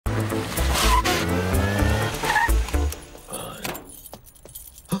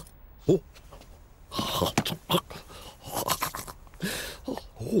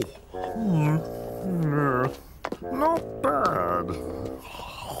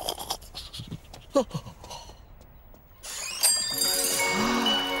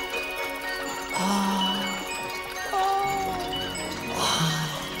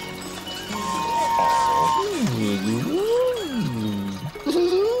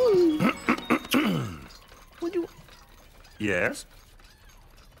Yes?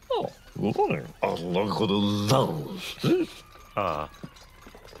 Oh, look at those.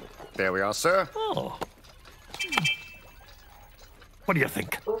 There we are, sir. Oh. What do you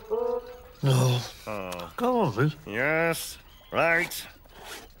think? No. Go on, please. Yes, right.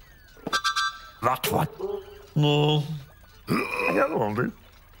 That one. No. The other one, please.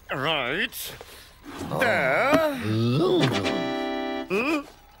 Right. There.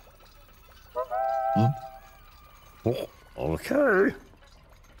 Oh, okay.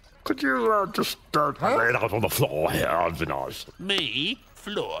 Could you just lay it out on the floor here? That'd be nice. Me?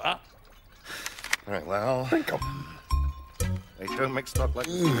 Floor? Right, well. Think of. They don't make stock like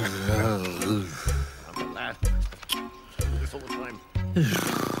this. I'm a lad. Do this all the time.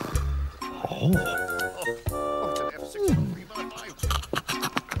 Oh. Oh, it's an F6.355.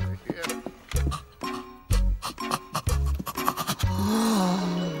 Right here.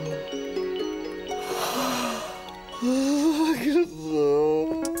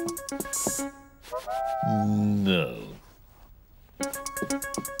 No.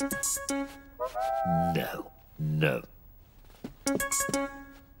 No. No.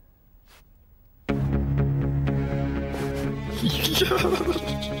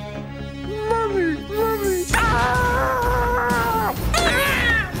 Mommy! Mommy! Ah!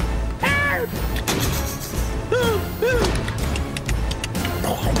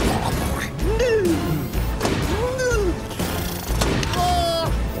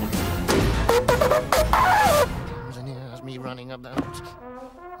 And here's me running about.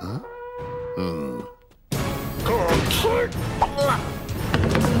 Huh?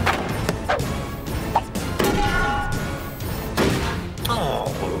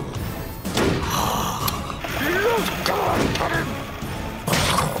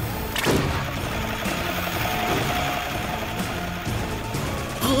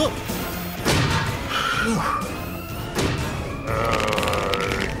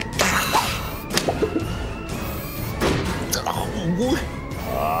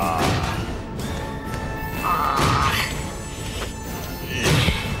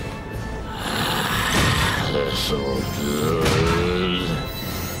 So good.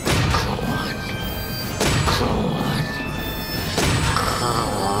 Come on.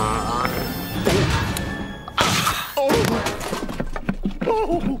 Come on. Come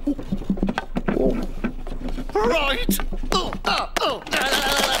on. Right! Oh, oh, oh!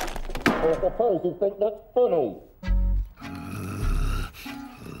 I suppose you think that's funny.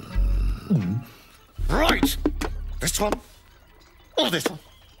 Right! This one? Or this one?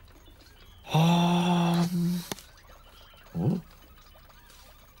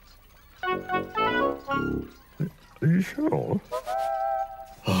 Are you sure?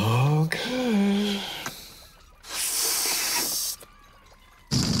 Okay.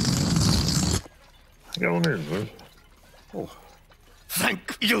 Go on in, please. Oh,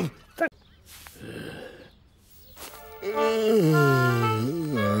 thank you!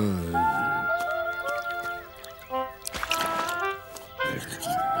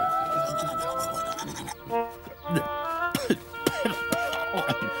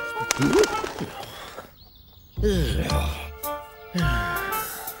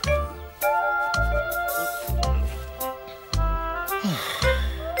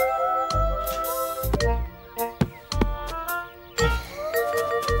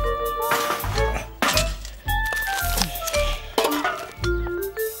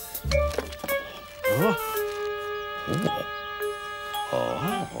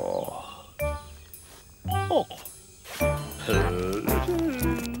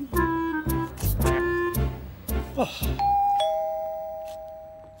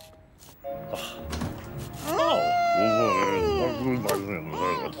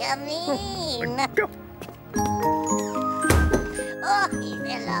 Come in. Oh, he's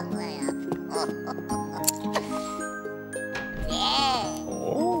a long way up. Yeah.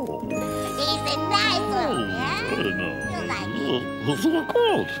 Oh. He's a nice one, yeah? Very nice. You like it? What's it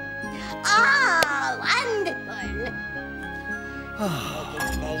called? Oh, wonderful. Make a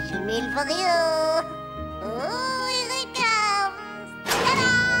special meal for you. Oh, here it comes.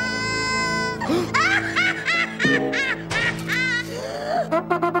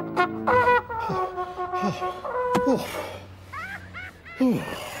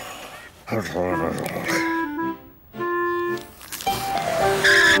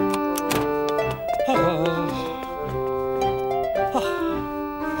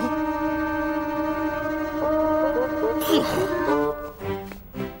 Look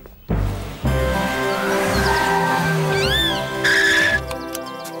at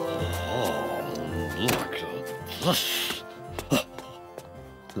this.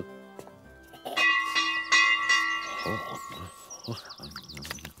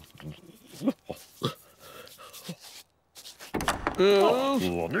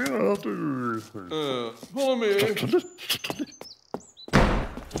 Follow me.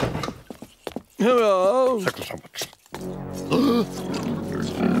 Hello. Thank you so much. Good morning.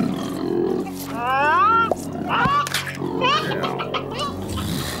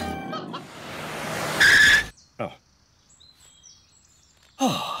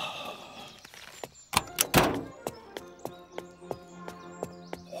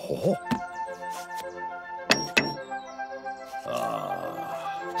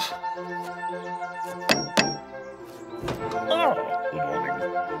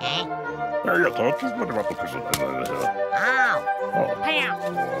 Yeah, just what about the prison? Ow.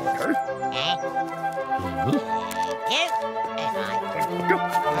 Okay. Yes. Thank you.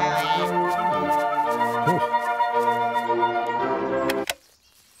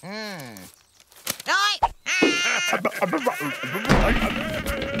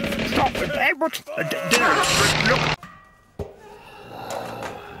 Stop it, hey, what's look.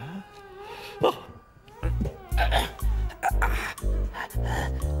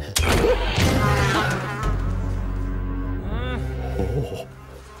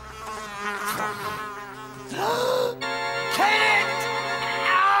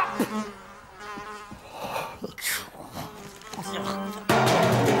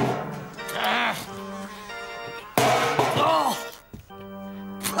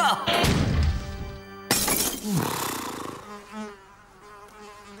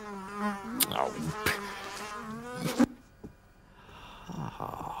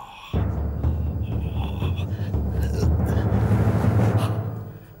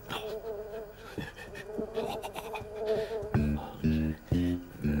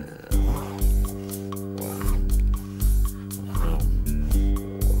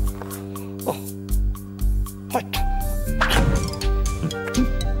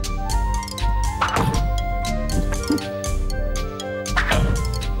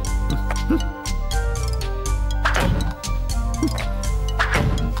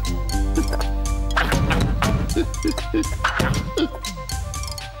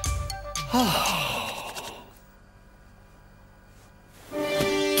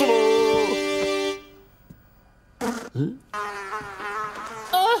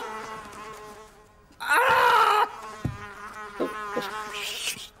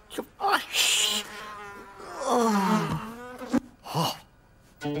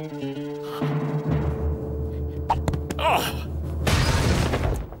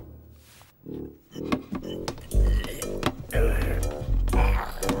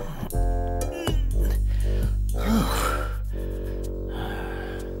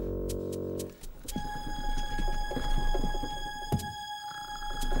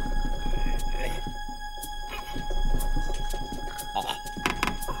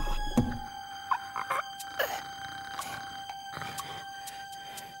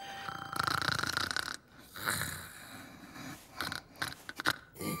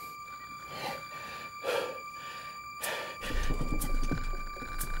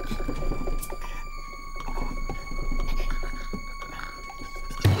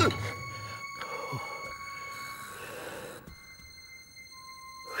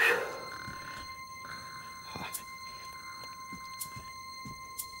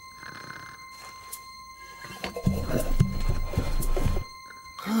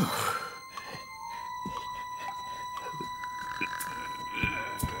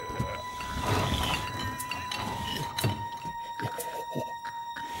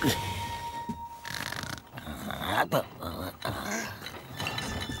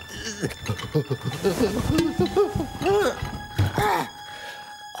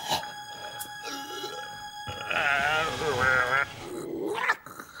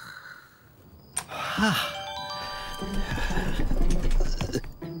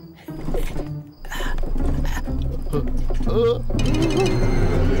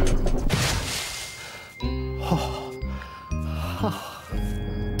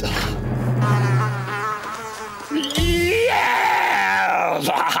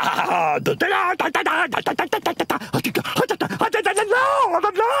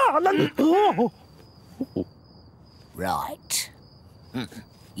 Right.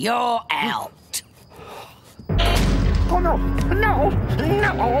 You're out. Oh no! No!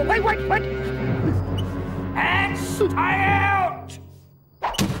 No! Wait! And stay out!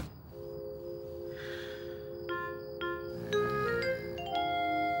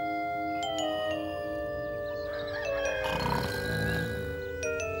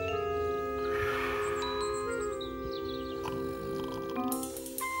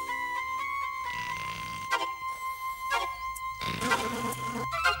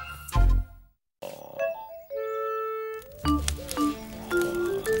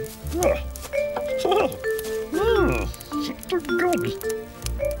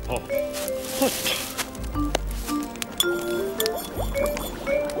 What?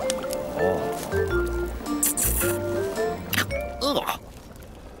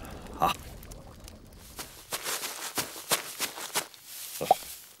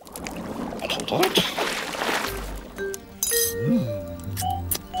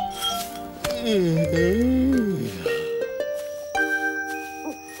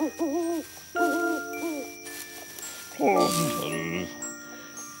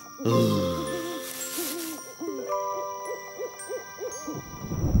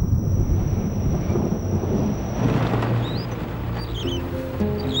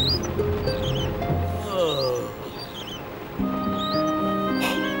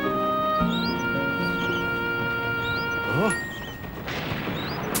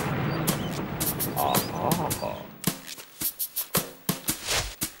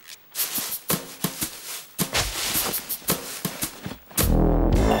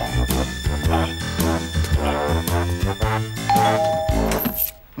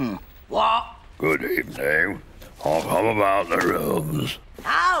 Good evening. I've come about the rooms.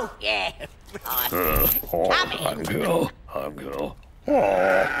 Oh, yeah, right. Come in. Thank you. Thank you. Oh,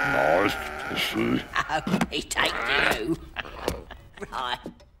 nice to see. Oh, he takes you. Right,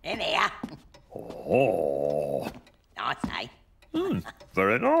 in here. Oh, Nice, eh?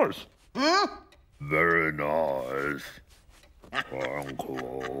 very nice. Very nice. Thank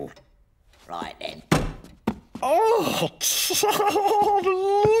you. Right then. Oh, look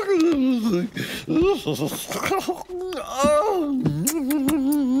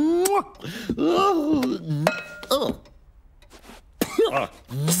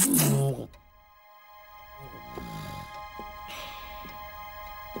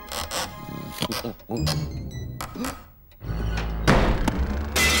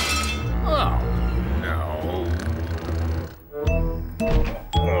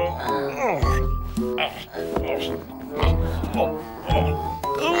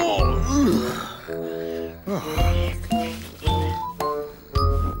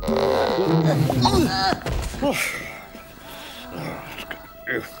at this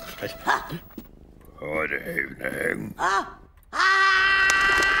Good evening.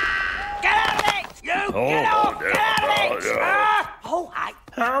 Get out of it! You Oh, get off! yeah, Get out of it! yeah. Oh, hey.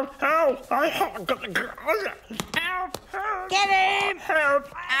 Help! I haven't got the help! Get him! Help!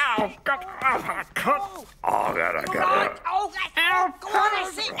 Help! Oh, gotta get Right. it. Oh, that's help! Go on,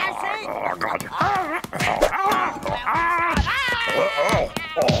 that's it, that's it! Oh, God.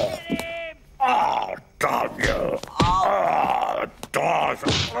 Oh, damn you. Oh, dog.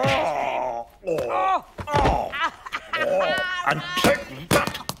 And take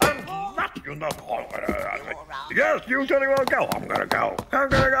that. And that, you know. Yes, you tell me where to go. I'm gonna go. I'm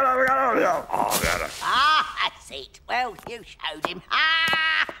gonna go. Oh, gotta. That's it. Well, you showed him.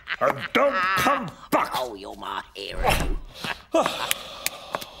 And don't come back. Oh, you're my hero.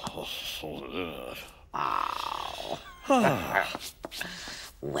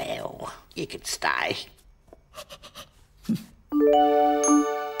 Well, you could stay.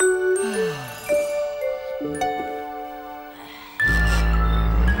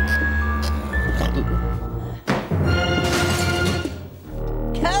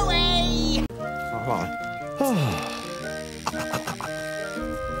 Cooey! What?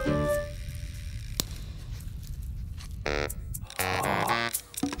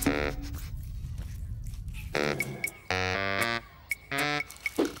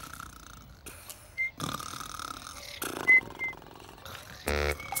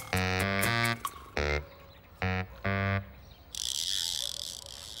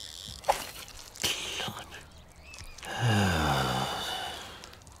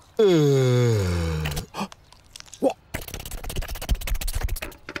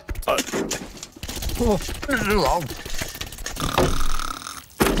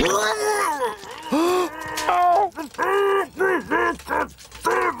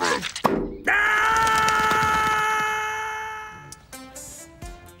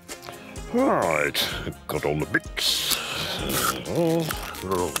 Right, got all the bits.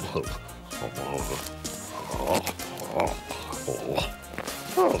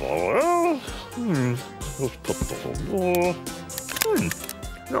 Let's put that on more.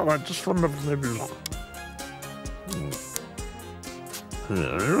 No, I just remember maybe that.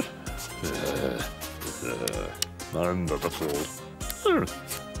 And that's all.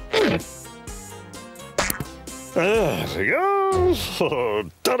 There we go.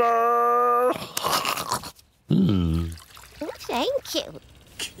 Ta-da! Thank you.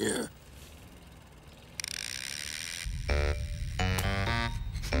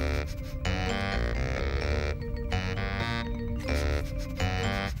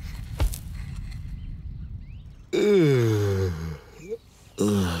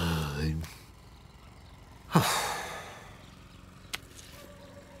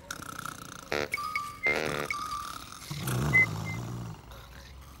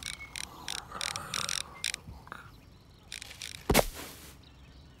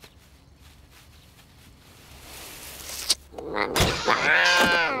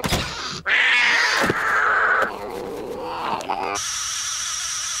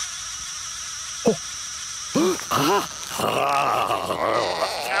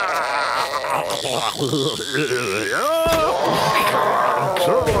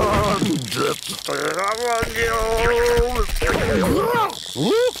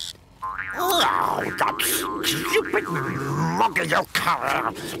 Oh, that stupid monkey, you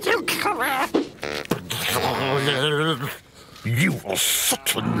coward! You coward! You are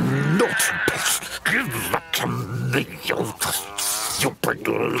such a naughty beast! Give that to me, you stupid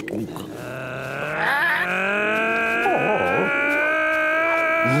little...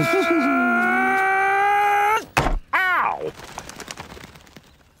 Ow!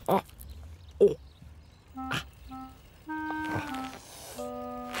 Oh. Oh.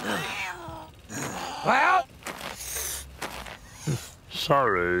 Well,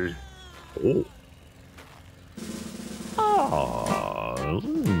 sorry. Oh.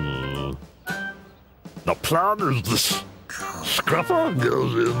 The plan is this. Scrapper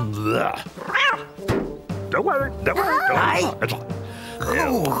goes in there. Don't worry, don't worry.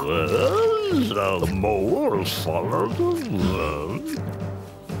 The mole follows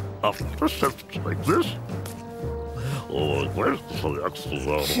after steps like this. Oh, where's the extra?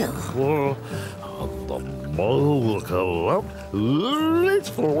 The mole will come up, reach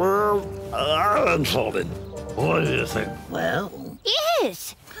forward, and fall in. What do you think? Well,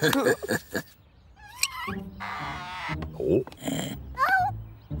 Yes. Oh.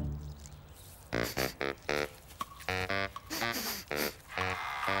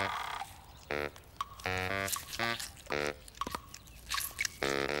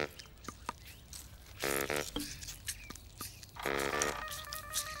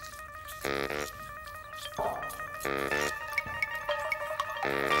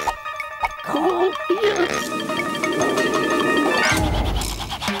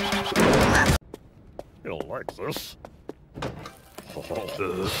 You'll like this.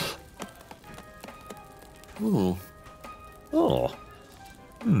 Oh. Oh.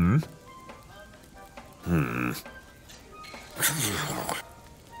 Hmm. Hmm.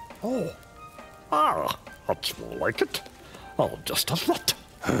 Oh. Ah, that's more like it. Oh, just a lot.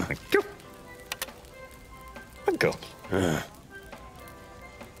 Thank you. Thank you.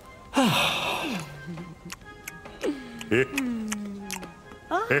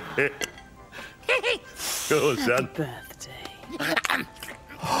 Go, son. Birthday.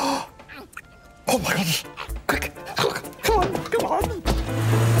 Oh my goodness! Quick! Come on! Come on!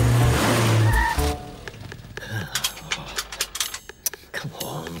 Come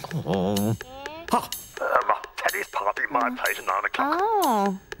on! Come on! Ha! Teddy's party, my place at 9 o'clock.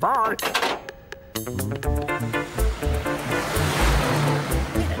 Oh. Bye!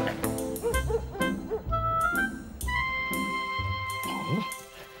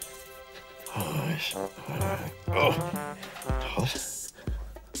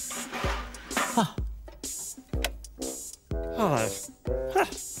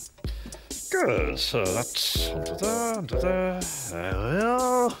 Good, so that's onto there, onto there. There we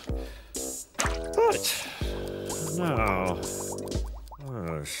are. Right. Now,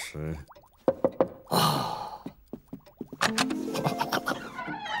 let's see.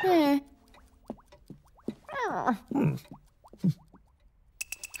 Hey! Ow!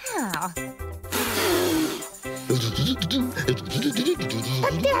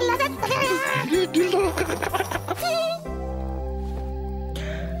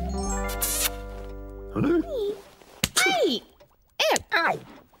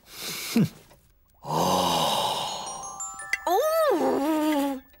 Oh!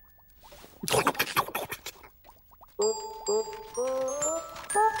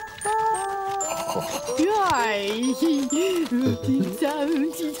 Yay!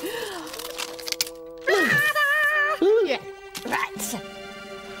 Sounds. Yeah, right.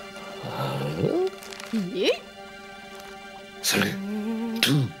 Yeah. 3,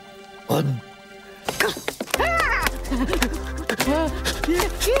 2, 1.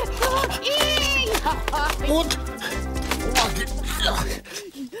 What?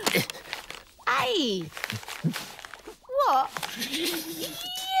 Hey! What?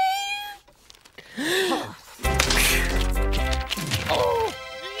 Oh, oh.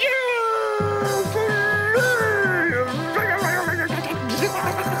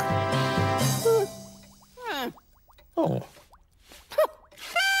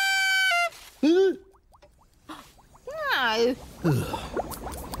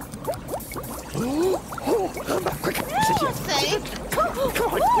 No. Quick, See?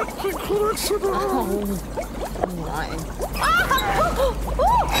 sit down. Right.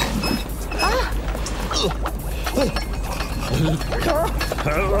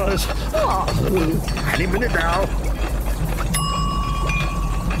 Any minute now.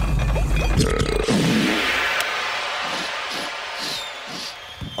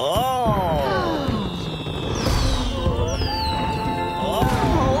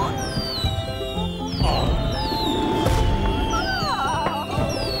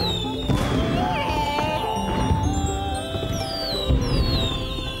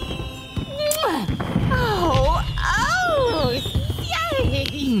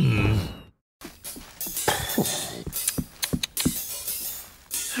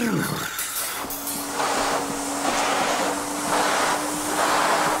 Oh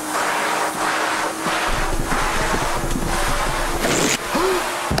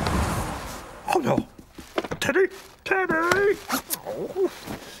no! Teddy! Teddy!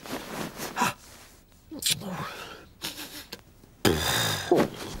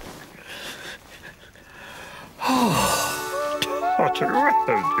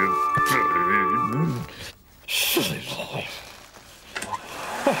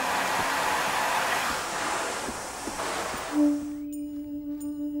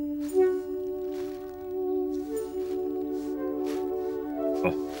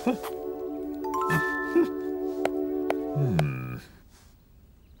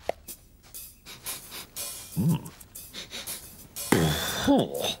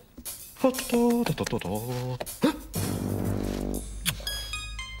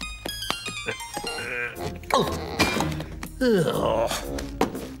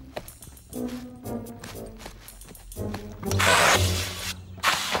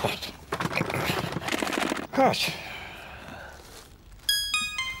 Gosh.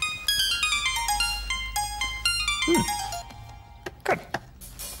 Good.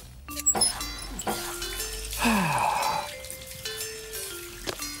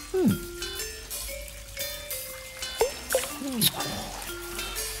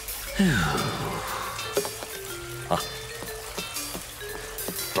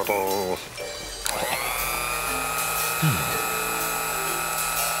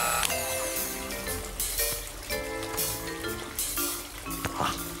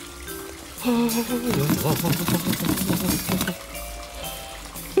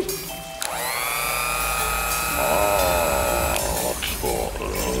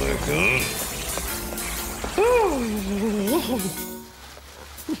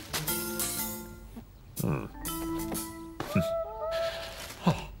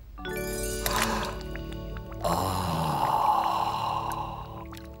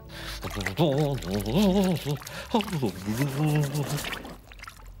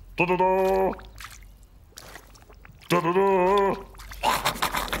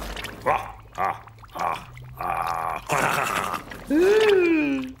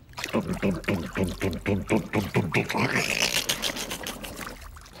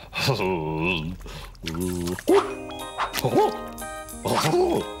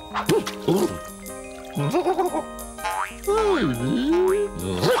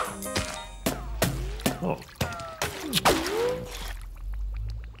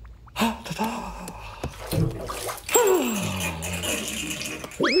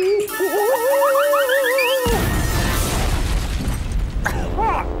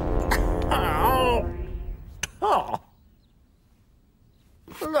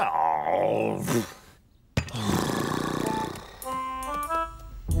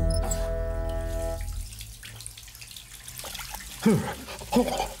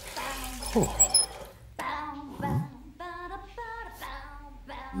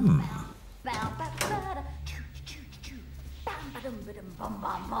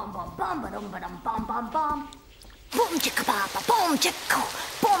 Boom chicka papa, boom chicka,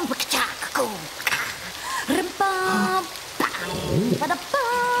 boom chicka boom. Rim bum, bum, ba da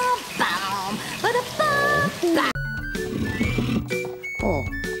bum, bum, ba da bum, bum.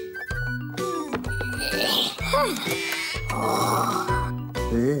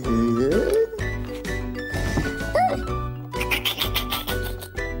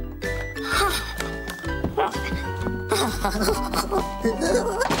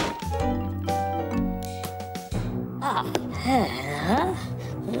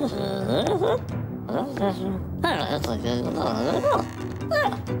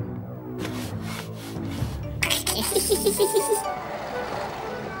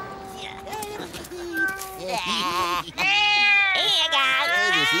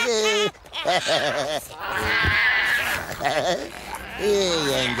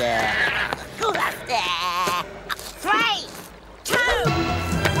 Go up there. 3, 2,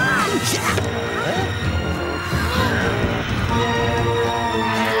 1.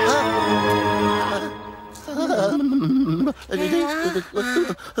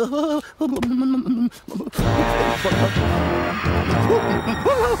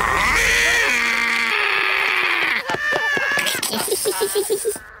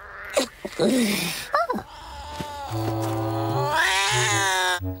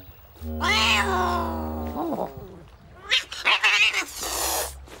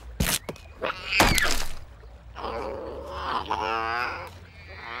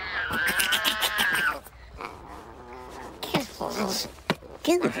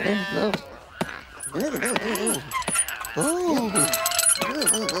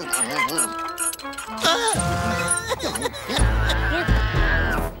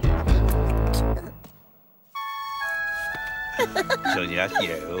 Sonia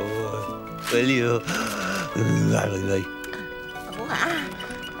Chiều. Với liều. Lại.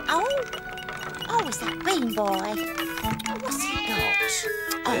 Oh, is that Bean Boy? Oh, what's he got?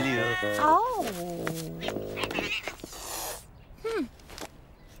 Với liều. Oh.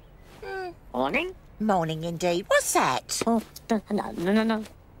 Morning. Morning indeed. What's that? Oh, no.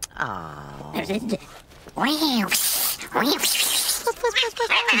 Oh.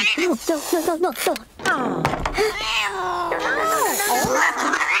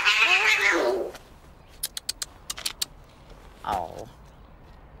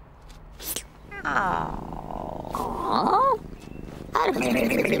 Oh.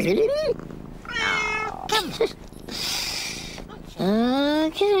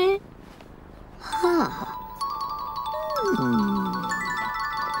 Okay.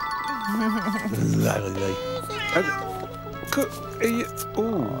 Lại.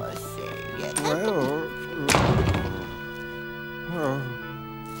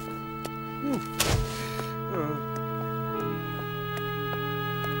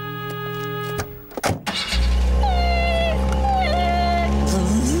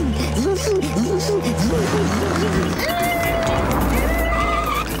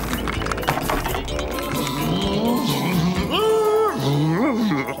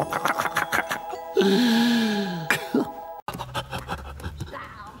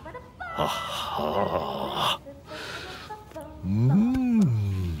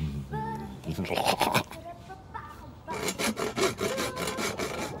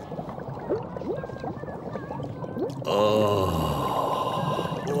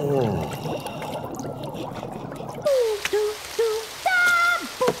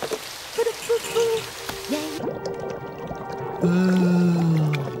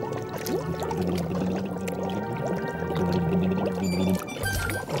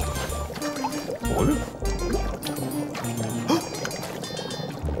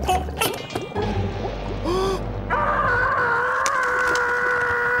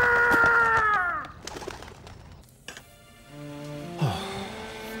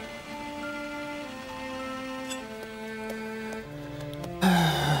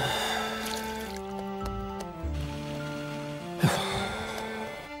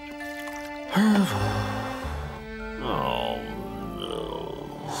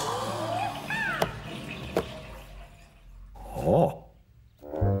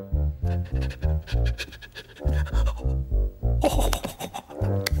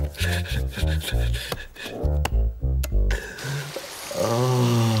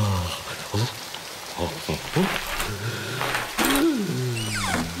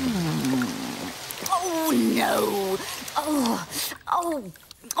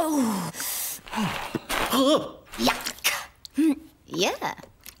 Oh no! Yuck! Yeah.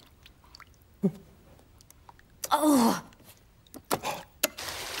 Oh.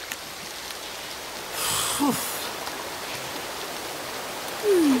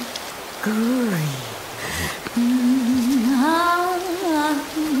 Good.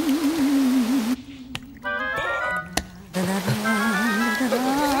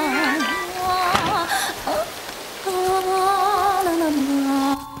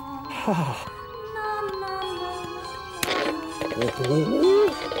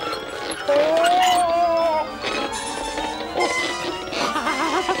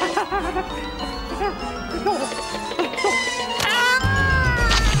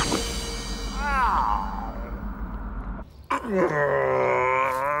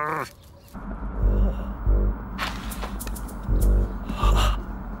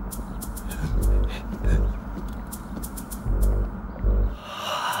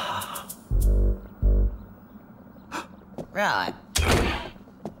 Right.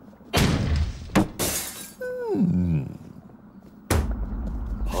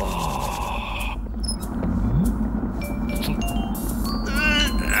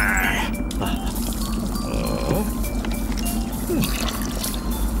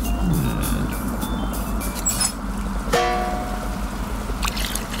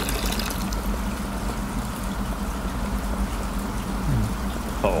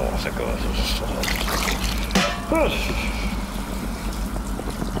 Oh, se acaba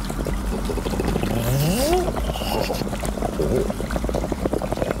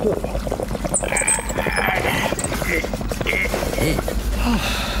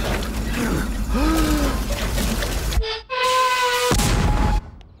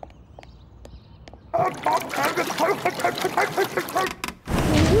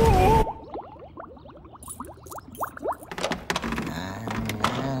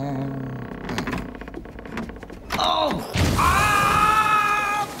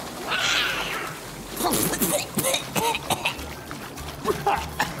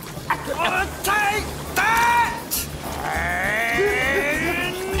Take that!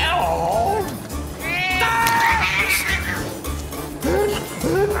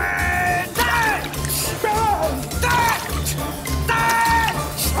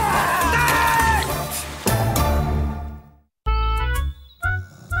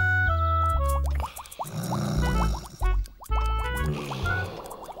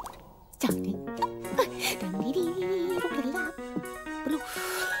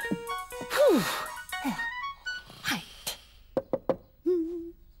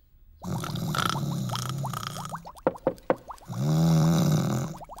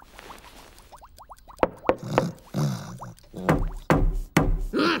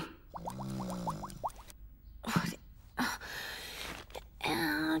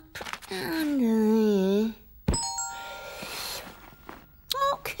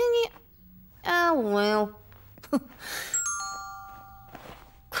 Oh, can you? Oh, well.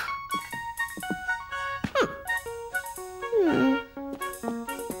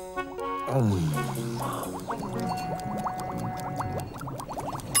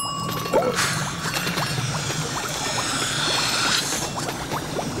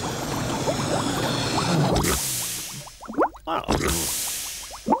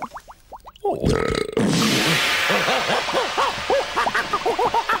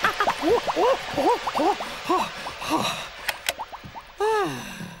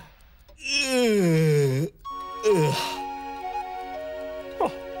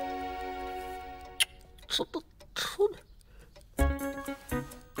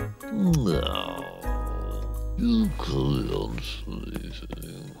 No, you can't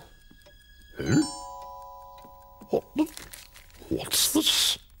sleeping. Eh? What's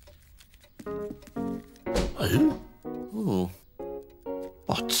this? Eh? Oh,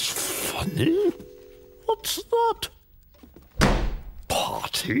 that's funny. What's that?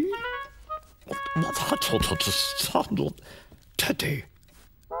 Party? What I thought I just sounded Teddy.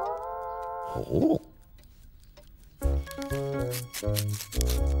 Oh.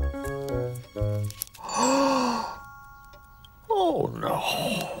 Oh no.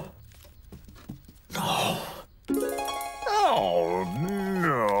 No. Oh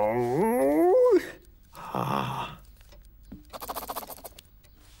no. Ah.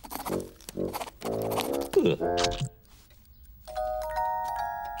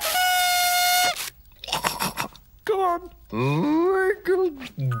 Come on. Wiggle.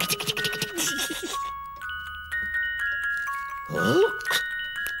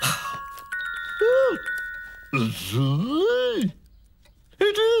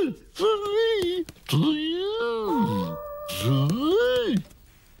 It is for me, to you.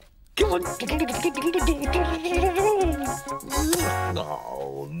 Come on.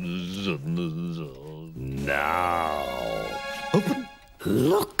 Now. Open.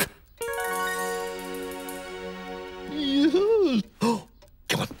 Look. Yes. Oh,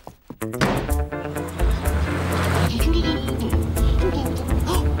 come on.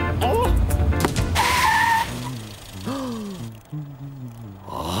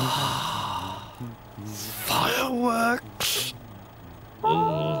 Fireworks. Come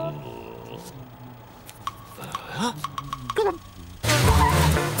on.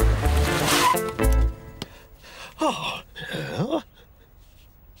 Oh, yeah.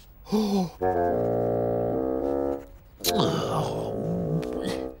 Oh.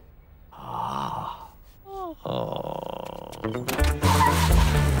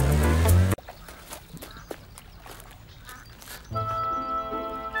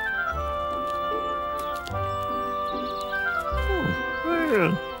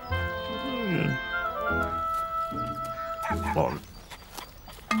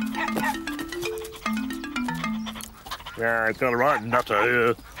 Yeah, it's got a right nutter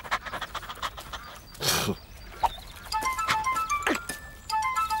here.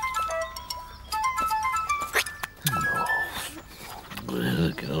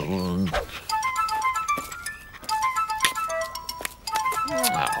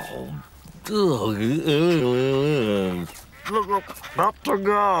 Look, got to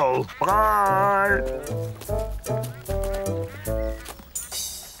go. Bye.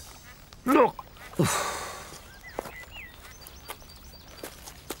 Look.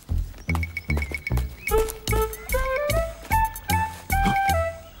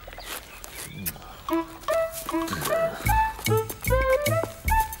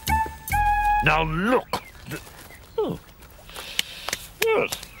 Now look. Oh. Yes.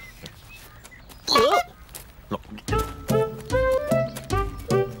 Look.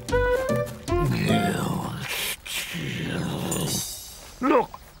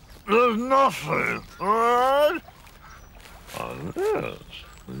 Perfect. Alright. And this.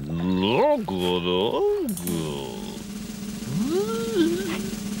 Look good, oh good.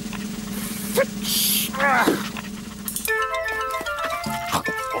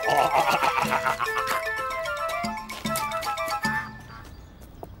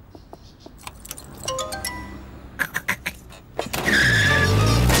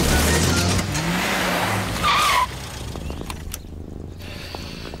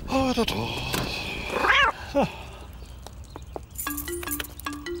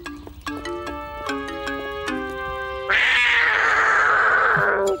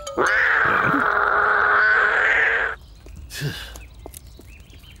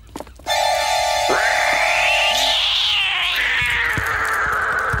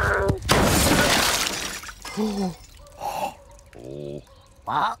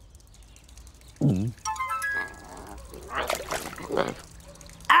 What?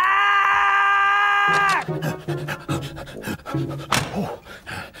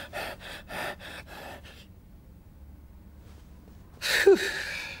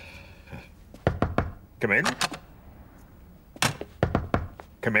 Come in.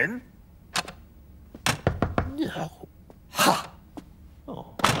 Come in. No. Ha.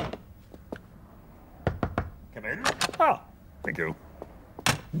 Oh. Come in. Ah, thank you.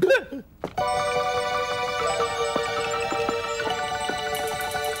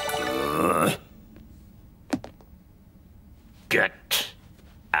 Get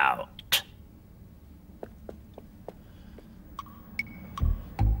out.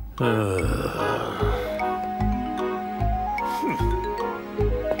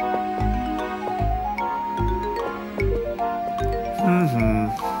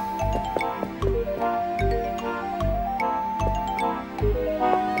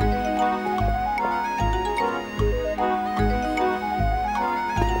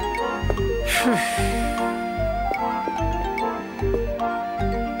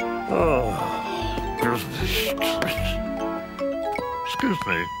 Excuse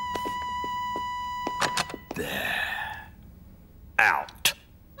me. There. Out.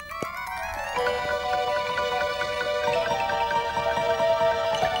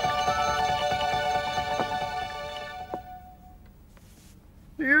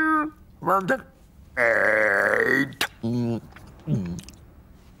 You want it? Eight.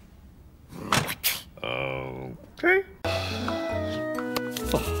 Okay.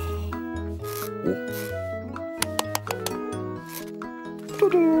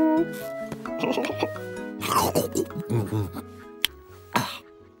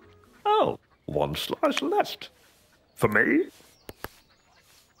 Oh, one slice left. For me?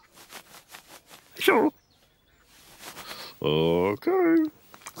 Sure. Okay.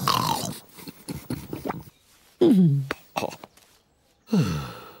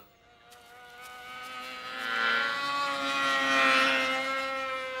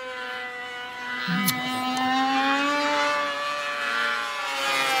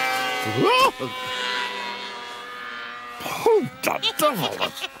 Oh, the devil!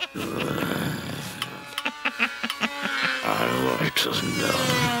 I like to know.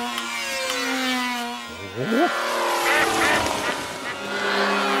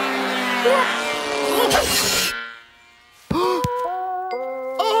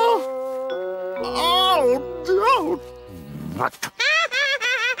 Oh, don't! What?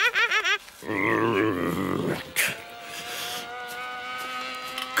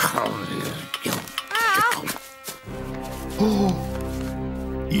 Come here, you. Oh,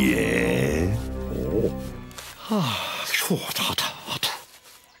 yeah. Oh, hot, hot, hot.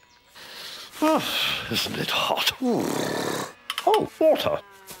 Oh, isn't it hot? Oh, water.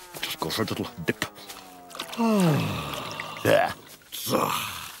 Just go for a little dip. Yeah.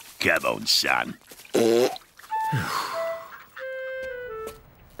 Come on, son.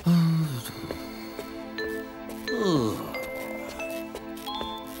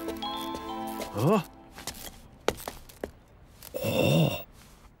 Huh? Oh.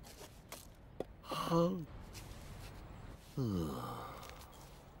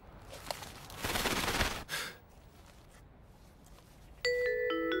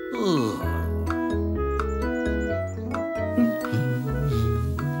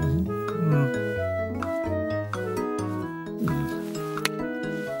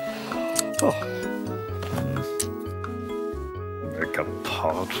 Make a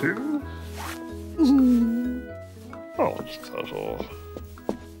party? Oh, it's that all.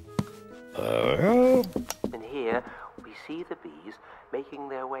 There we go. And here we see the bees making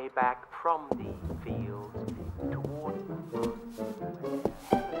their way back from the fields toward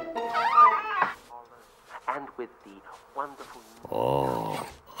and with the wonderful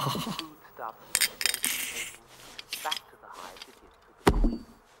food up and gently take them back to the hive to give to the queen.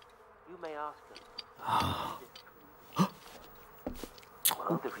 You may ask them, why is this true?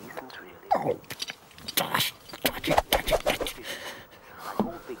 Well, the reason's really... A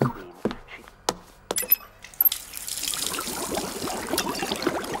whole big queen, she...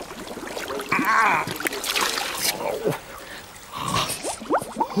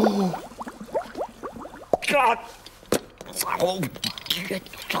 God!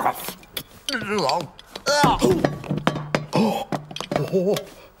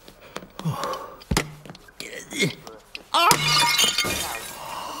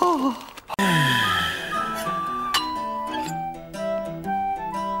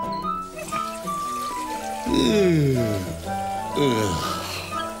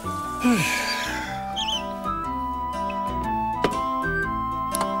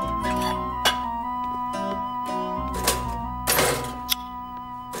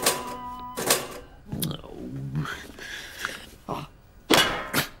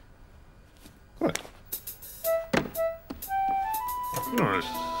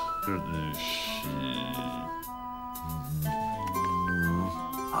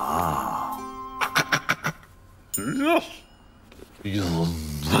 Yes. Your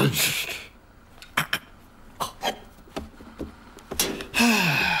Majesty.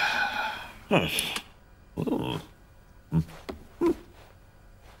 Yes. Oh.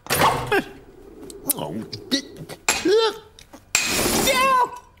 Oh.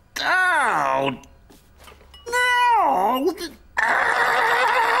 Down. No.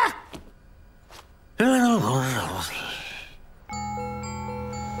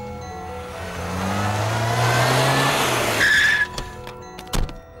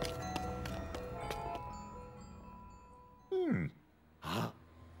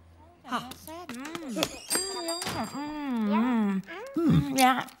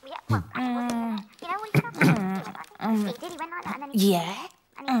 Yeah. Yeah.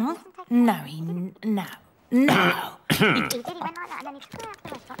 No, no.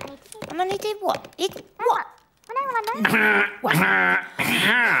 And then he did what? What? What?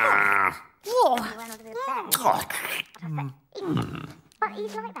 But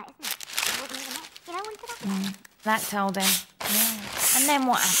he's like that, isn't he? That told him. Yeah. And then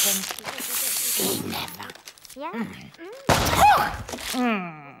what happened? He never. Yeah.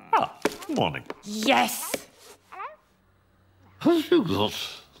 Morning. Yes. Have you got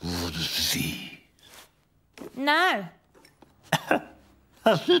the disease? No.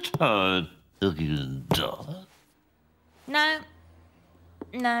 Has it hurt again, darling? No.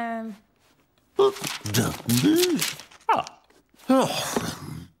 No. That means...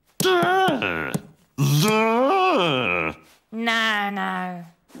 There! No.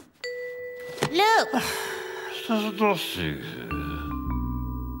 Look. Nothing.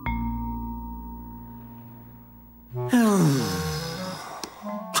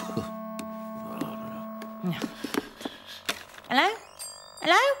 Hello?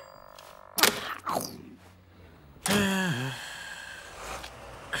 Hello?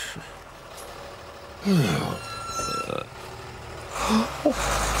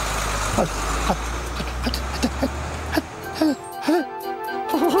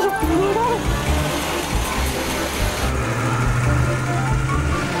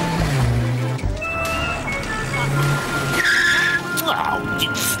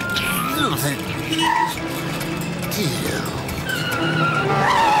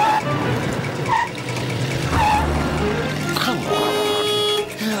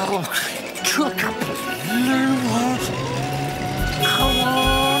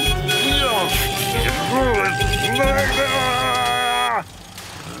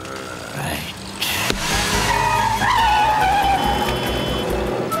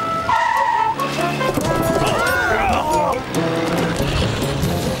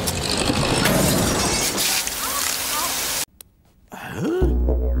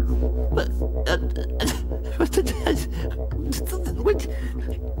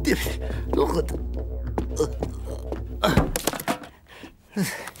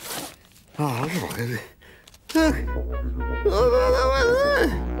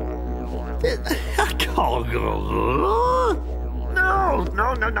 I can't go. No.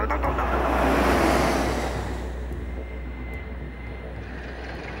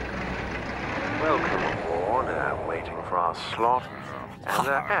 Welcome aboard, waiting for our slot. And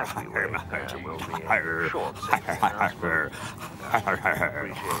as we wait, we'll be a short appreciated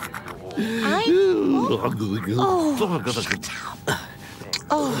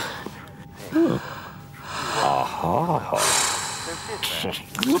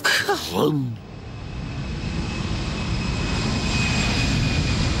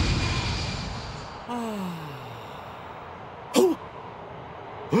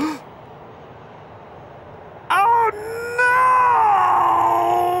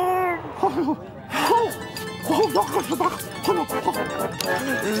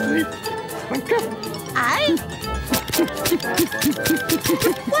Aye?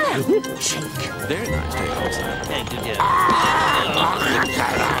 They're nice tails.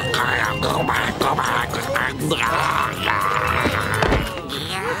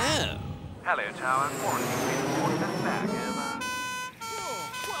 Hello, Tower. Warning, please report this back.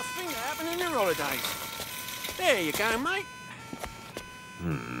 What's been happening in your holidays? There you go, mate.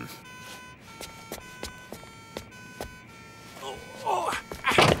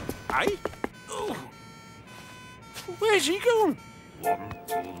 Hey? Oh. Where's he gone? 1,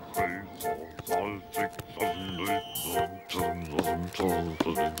 2, 3, 4, 5, 6, 7, 8, 9, 10, 11, 12,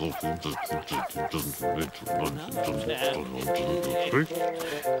 13, 14, 15, 16, 17, 18, 19, 20, 21, 22, 23.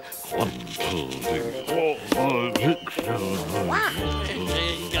 1, 2, 3, 4, 5, 6, 7,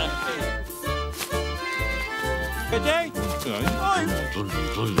 8, Good day. 1, 2,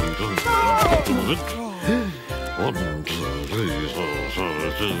 3, 4,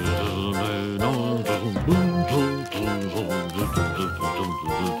 5, 6, 7, 8, 9, 10, 11, 12, 13, 14, 15,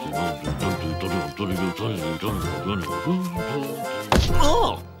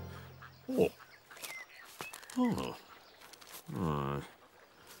 Oh! Oh. Oh.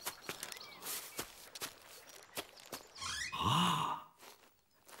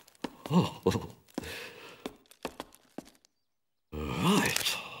 Oh. Right.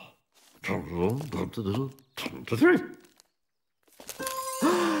 23.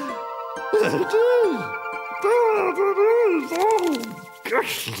 There it is! There it is! Oh,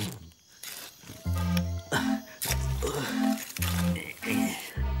 gosh!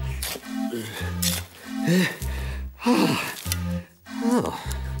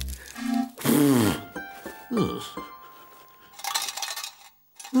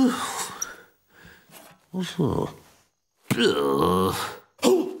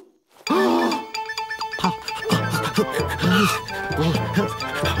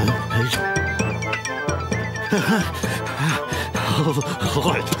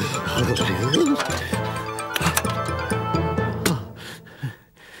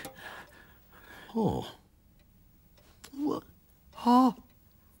 Oh. What? Oh.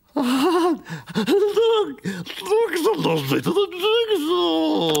 Look! Look at the lovely to the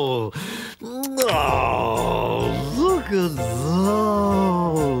jigsaw! Oh, look at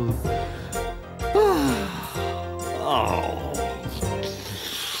those! Oh,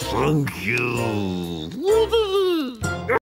 thank you!